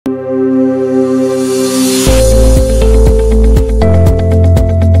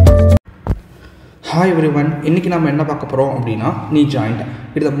Hi everyone, இன்னைக்கு நாம என்ன பார்க்க போறோம் அப்படினா knee joint.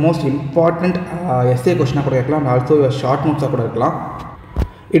 It is the most important essay question கூட இருக்கலாம், and also a short notes கூட இருக்கலாம்.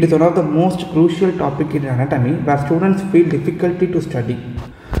 It is one of the most crucial topic in anatomy where students feel difficulty to study.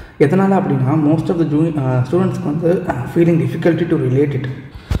 எதனால அப்படினா most of the students வந்து feeling difficulty to relate it.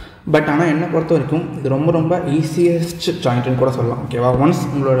 But ஆனால் என்ன பொறுத்த வரைக்கும் இது ரொம்ப ஈஸியஸ்ட் ஜாயிண்ட்னு கூட சொல்லலாம். ஓகேவா? ஒன்ஸ்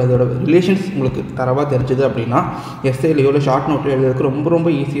உங்களோட இதோட ரிலேஷன்ஸ் உங்களுக்கு தரவாக தெரிஞ்சுது அப்படின்னா எஸ்ஏலையோ இல்லை ஷார்ட் நோட்டில் எழுதுறதுக்கு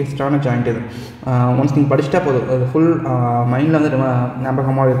ரொம்ப ஈஸியஸ்டான ஜாயிண்ட் இது. ஒன்ஸ் நீங்கள் படிச்சுட்டா போதும், அது ஃபுல் மைண்டில் வந்து ரொம்ப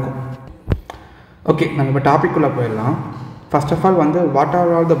ஞாபகமாக இருக்கும். ஓகே, நம்ம இப்போ டாபிக் உள்ள போயிடலாம். ஃபர்ஸ்ட் ஆஃப் ஆல் வந்து what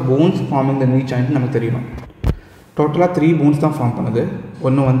are all the bones farming the knee joint நமக்கு தெரியணும். டோட்டலாக 3 போன்ஸ் தான் ஃபார்ம் பண்ணுது.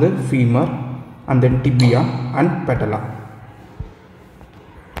 ஒன்று வந்து ஃபீமர், அண்ட் தென் டிபியா அண்ட் பெட்டலா.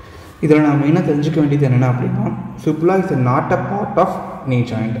 இதில் நான் மெயினாக தெரிஞ்சுக்க வேண்டியது என்னென்னா அப்படின்னா ஃபிபுலா is not a part of knee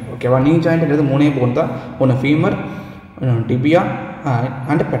joint. ஓகேவா? knee ஜாயிண்ட்ன்றது 3 போன் தான். ஒன்று ஃபீமர், டிபியா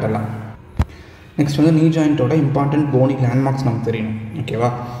அண்ட் பெட்டலா. நெக்ஸ்ட் வந்து knee ஜாயிண்ட்டோட இம்பார்ட்டன்ட் போனி லேண்ட்மார்க்ஸ் நமக்கு தெரியணும்.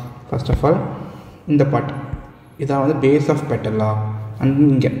 ஓகேவா? ஃபர்ஸ்ட் ஆஃப் ஆல் இந்த பார்ட் இதான் வந்து பேஸ் ஆஃப் பெட்டலா, அண்ட்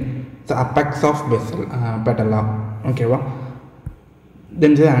இங்கே அபெக்ஸ் ஆஃப் பெசல் பெட்டலா. ஓகேவா?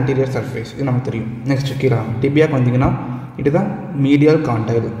 தென் இது ஆன்டீரியர் சர்ஃபேஸ், இது நமக்கு தெரியும். நெக்ஸ்ட் கீழே டிபியாக்கு வந்தீங்கன்னா இதுதான் மீடியல்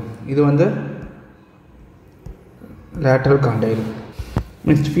காண்டைல், இது வந்து லேட்டரல் காண்டைல்.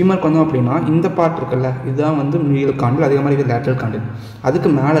 நெக்ஸ்ட் ஃபீமருக்கு வந்தோம் அப்படின்னா இந்த பார்ட் இருக்குல்ல, இதுதான் வந்து மீடியல் காண்டைல், அதே மாதிரி இது லேட்டரல் காண்டைல். அதுக்கு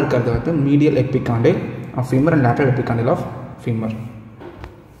மேலே இருக்கிறது வந்து medial epicondyle of femur and lateral epicondyle of femur.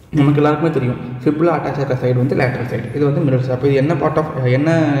 நமக்கு எல்லாருக்குமே தெரியும் ஃபிபுலா அட்டாச் ஆகிற சைடு வந்து லேட்டரல் சைடு, இது வந்து மிடில் சைடு. அப்போ இது என்ன பார்ட் ஆஃப்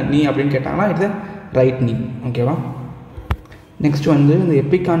என்ன knee அப்படின்னு கேட்டாங்கன்னா இது ரைட் knee. ஓகேவா? நெக்ஸ்ட் வந்து இந்த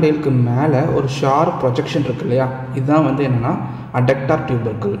எபிகாண்டைலுக்கு மேலே ஒரு ஷார்ப் ப்ரொஜெக்ஷன் இருக்குது இல்லையா, இதுதான் வந்து என்னென்னா அடக்டார்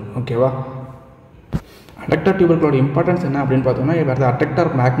டியூபர்க்கிள். ஓகேவா? அடக்டார் டியூபர்க்கிளோட இம்பார்ட்டன்ஸ் என்ன அப்படின்னு பார்த்தோம்னா வேறு அடக்டார்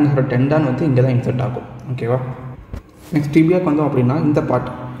மேக்னஸோட டெண்டான் வந்து இங்கே தான் இன்சர்ட் ஆகும். ஓகேவா? நெக்ஸ்ட் டிபியாக்கு வந்தோம் அப்படின்னா இந்த பார்ட்.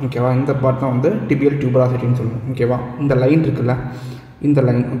 ஓகேவா? இந்த பார்ட் தான் வந்து டிபியல் டியூபராசிட்டின்னு சொல்லுவோம். ஓகேவா? இந்த லைன் இருக்குல்ல, இந்த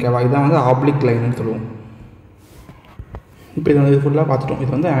லைன். ஓகேவா? இதான் வந்து ஆப்ளிக் லைன்னு சொல்லுவோம். இப்போ இது வந்து ஃபுல்லாக பார்த்துட்டோம்.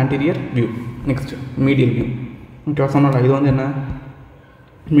 இது வந்து anterior view. Next medial view. ஓகேவா? சொன்னால இது வந்து என்ன,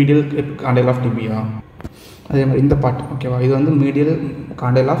 மீடியல் காண்டைல் ஆஃப் டிபியா. அதே மாதிரி இந்த பார்ட். ஓகேவா? இது வந்து medial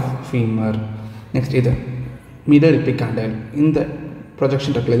condyle of femur. Next இது மீடியல் எபிகாண்டைல். இந்த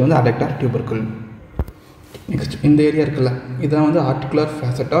ப்ரொஜெக்ஷன் இருக்குல்ல, இது வந்து அடக்டார் டியூபர்க்கிள். நெக்ஸ்ட் இந்த ஏரியா இருக்குல்ல, இதுதான் வந்து ஆர்டிகுலர்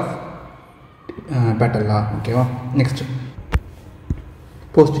ஃபேசட் ஆஃப் பெட்டலா. ஓகேவா? Next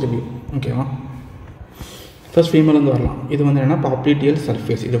posterior view. ஓகேவா? ஃபர்ஸ்ட் ஃபீமர்லேருந்து வரலாம். இது வந்து என்னென்னா பாப்ளிட்டியல்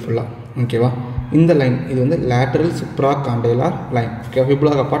சர்ஃபேஸ், இது ஃபுல்லாக. ஓகேவா? இந்த லைன் இது வந்து lateral Subhra காண்டைலார் line. Okay,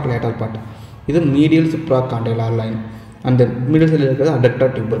 ஃபிபுலா part lateral part. இது மீடியல் சுப்ரா காண்டைலார் லைன். அந்த மிடில் சைடில் இருக்கிறது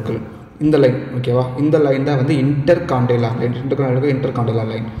அடக்டார் டியூபர்க்கிள். இந்த லைன். ஓகேவா? இந்த லைன் தான் வந்து இன்டர் காண்டைலார் லைன். இன்டர் காண்டைலார்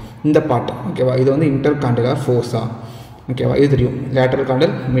லைன் இந்த பார்ட். ஓகேவா? இது வந்து இன்டர் காண்டைலார் ஃபோர்ஸா. ஓகேவா? இது தெரியும், lateral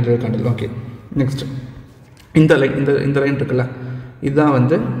condyle, medial condyle. Okay, next இந்த லைன். இந்த லைன் இருக்குல்ல, இதுதான்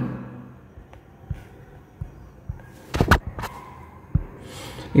வந்து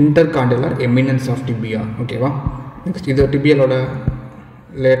இன்டர்காண்டைலர் எமினன்ஸ் ஆஃப் டிபியா. ஓகேவா? நெக்ஸ்ட் இது டிபியலோட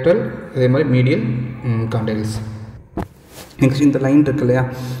லேட்டரல், அதே மாதிரி மீடியல் காண்டைல்ஸ். நெக்ஸ்ட் இந்த லைன் இருக்கு இல்லையா,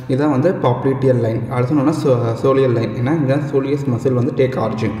 இதுதான் வந்து பாப்ளிட்டியல் line. Also known as சோலியல் line. ஏன்னா இந்த சோலியஸ் மசில் வந்து டேக்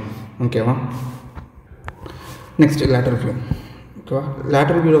ஆரிஜின். ஓகேவா? Next lateral view. ஓகேவா?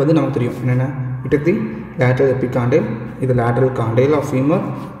 லேட்டரல் வியூவில் வந்து நமக்கு தெரியும் என்னென்ன, it is the lateral epicondyle, இது லேட்டரல் காண்டைல் ஆஃப் ஃபீமர்.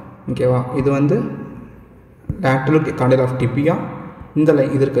 ஓகேவா? இது வந்து லேட்டரல் காண்டைல் ஆஃப் டிபியா. இந்த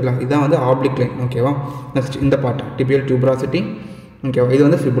லைன் இது இருக்குல்ல, இதுதான் வந்து ஆப்ளிக் லைன். ஓகேவா? நெக்ஸ்ட் இந்த பார்ட் டிபியல் டியூபராசிட்டி. ஓகேவா? இது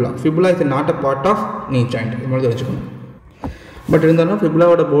வந்து ஃபிபுலா. ஃபிபுலா is not a part of knee joint, இது மாதிரி தெரிஞ்சுக்கணும். பட் இருந்தாலும்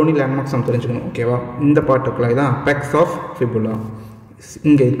ஃபிபுலாவோட போனி லேண்ட்மார்க்ஸ் நம்ம தெரிஞ்சுக்கணும். ஓகேவா? இந்த பார்ட் இருக்குல்ல, இதுதான் அபெக்ஸ் ஆஃப் ஃபிபுலா.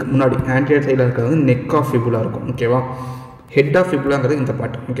 இங்கே இருக்குது முன்னாடி ஆன்டீரியர் சைடில் இருக்கிறது வந்து நெக் ஆஃப் ஃபிபுலா இருக்கும். ஓகேவா? ஹெட் ஆஃப் ஃபிபுலாங்கிறது இந்த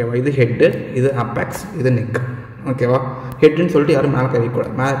பார்ட். ஓகேவா? இது ஹெட்டு, இது அபெக்ஸ், இது நெக். ஓகேவா? ஹெட்டுன்னு சொல்லிட்டு யாரும் மேலே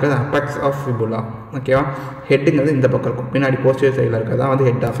கழிக்கூடாது. மேலே இருக்கிறது அபெக்ஸ் ஆஃப் ஃபிபுலா. ஓகேவா? ஹெட்டுங்கிறது இந்த பக்கம் இருக்கும், பின்னாடி போஸ்டீரியர் சைடில் இருக்கிறது தான் வந்து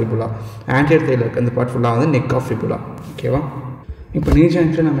ஹெட் ஆஃப் ஃபிபுலா. ஆன்டீரியர் சைடில் இருக்க இந்த பார்ட் ஃபுல்லாக வந்து நெக் ஆஃப் ஃபிபுலா. ஓகேவா? இப்போ knee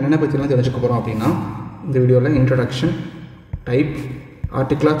ஜாயிண்ட்டில் நம்ம என்னென்ன பற்றிலாம் தெரிஞ்சுக்க போகிறோம் அப்படின்னா இந்த வீடியோவில் introduction, type,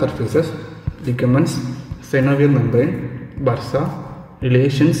 articular surfaces, ligaments, synovial membrane, bursa,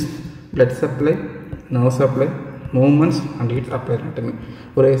 relations, blood supply, nerve supply, movements and its applied anatomy.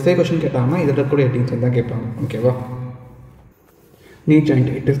 ஒரு எஸ்ஏ கொஸ்டின் கேட்டாங்கன்னா இதில் கூட ஹெட்டிங்ஸ் தான் கேட்பாங்க. ஓகேவா? knee joint,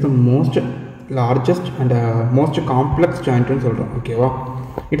 it is the most largest and most complex jointன்னு சொல்கிறோம். ஓகேவா?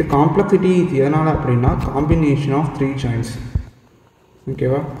 இது காம்ப்ளெக்சிட்டி எதனால் அப்படின்னா காம்பினேஷன் ஆஃப் 3 joints.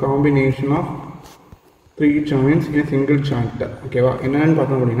 ஓகேவா? Combination of 3 joints in a single joint. ஓகேவா? என்னென்னு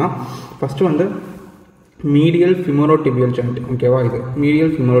பார்த்தோம் அப்படின்னா ஃபஸ்ட்டு வந்து medial femorotibial joint. ஓகேவா? இது medial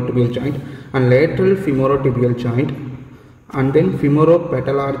femorotibial joint and lateral femorotibial joint and then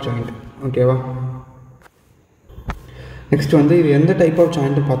femoropatellar joint. ஓகேவா? நெக்ஸ்ட் வந்து இது எந்த டைப் ஆஃப்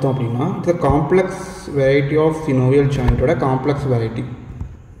ஜாயிண்ட்டு பார்த்தோம் அப்படின்னா it's complex variety of சினோவியல் ஜாயிண்ட்டோட complex variety.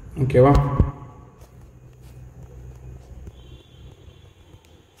 ஓகேவா?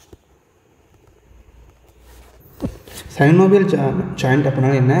 synovial joint அப்படின்னா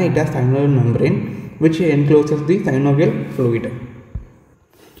என்ன? It has synovial membrane which encloses the synovial fluid.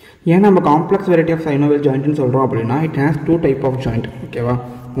 ஏன் நம்ம காம்ப்ளெக்ஸ் வெரைட்டி ஆஃப் synovial jointன்னு சொல்கிறோம் அப்படின்னா it has two type of joint. ஓகேவா?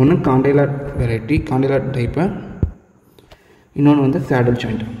 ஒன்று காண்டிலர் வெரைட்டி, காண்டிலர் டைப்பு, இன்னொன்று வந்து saddle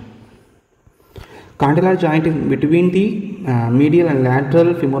joint. Condylar joint is between the medial and lateral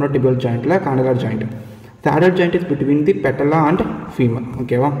femorotibial joint la condylar joint. Saddle joint is between the patella and femur.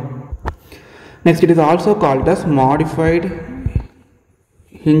 Okay va? Next, it is also called as modified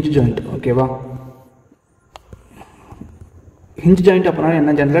hinge joint. Okay va? Hinge joint apna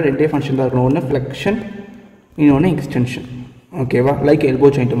enna general ரெண்டே function தான் இருக்கும். ஒன்று flexion, இன்னொன்று extension. Okay va? Like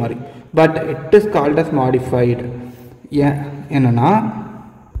elbow joint மாதிரி. But it is called as modified. Yeah, என்னன்னா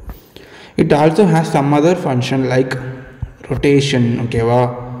it also has some other function like rotation. Okay va?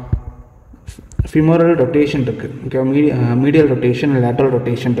 Femoral rotation இருக்கு. Okay, medial rotation and lateral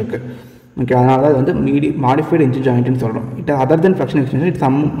rotation இருக்கு. Okay, அதனால அது வந்து modified hinge joint ன்னு சொல்றோம். It other than flexion extension, it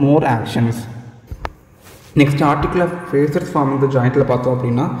some more actions. Next, articular faces forming the joint la பார்த்தோம்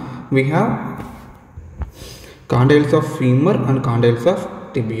அப்படின்னா we have condyles of femur and condyles of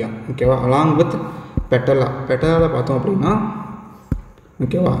tibia. Okay va? Along with patella. Patella பார்த்தோம் அப்படின்னா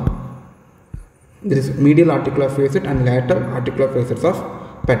okay va? There is medial articular facet and lateral articular facets of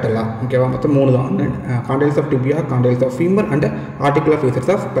patella. Okay va? மொத்தம் மூணு தான். Condyles of tibia, condyles of femur and articular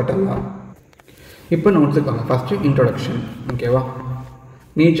facets of patella. இப்போ நோட்ஸுக்காங்க. First introduction. Okay va?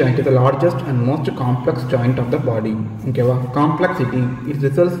 Knee joint is the largest and most complex joint of the body. Okay va? Complexity is the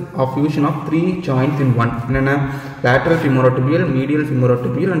result of fusion of three joints in one. என்னென்ன? Lateral femorotibial, medial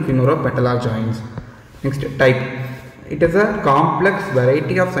femorotibial and femoropatellar joints. Next, type. It is a complex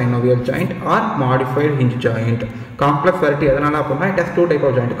variety of synovial joint or modified hinge joint. Complex variety எதனால அப்படின்னா it has two type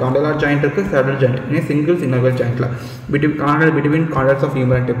of joint. Condylar joint இருக்கு, saddle joint. In single synovial jointல between condyles of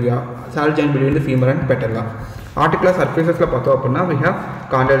femur and tibia, saddle joint between the femur and patella. Articular surfacesல பார்த்தோம் அப்படின்னா we have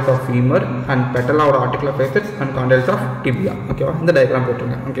condyles of femur and patella ஓட articular facets and condyles of tibia. ஓகேவா? இந்த diagram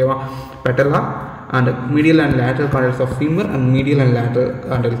போட்டுருங்க. ஓகேவா? patella and medial and lateral condyles of femur and medial and lateral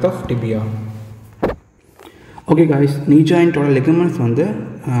condyles of tibia. Okay guys, நீ ஜாயிண்ட்டோட ligaments வந்து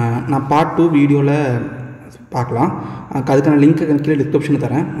நான் part 2 வீடியோவில் பார்க்கலாம். அதுக்கான லிங்க் கீழே டிஸ்கிரிப்ஷனில்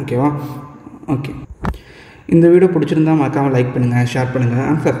தரேன். ஓகேவா? ஓகே, இந்த வீடியோ பிடிச்சிருந்தா மறக்காமல் லைக் பண்ணுங்கள், ஷேர் பண்ணுங்கள்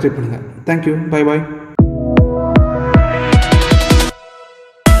அண்ட் சப்ஸ்கிரைப் பண்ணுங்கள். தேங்க்யூ. Bye bye.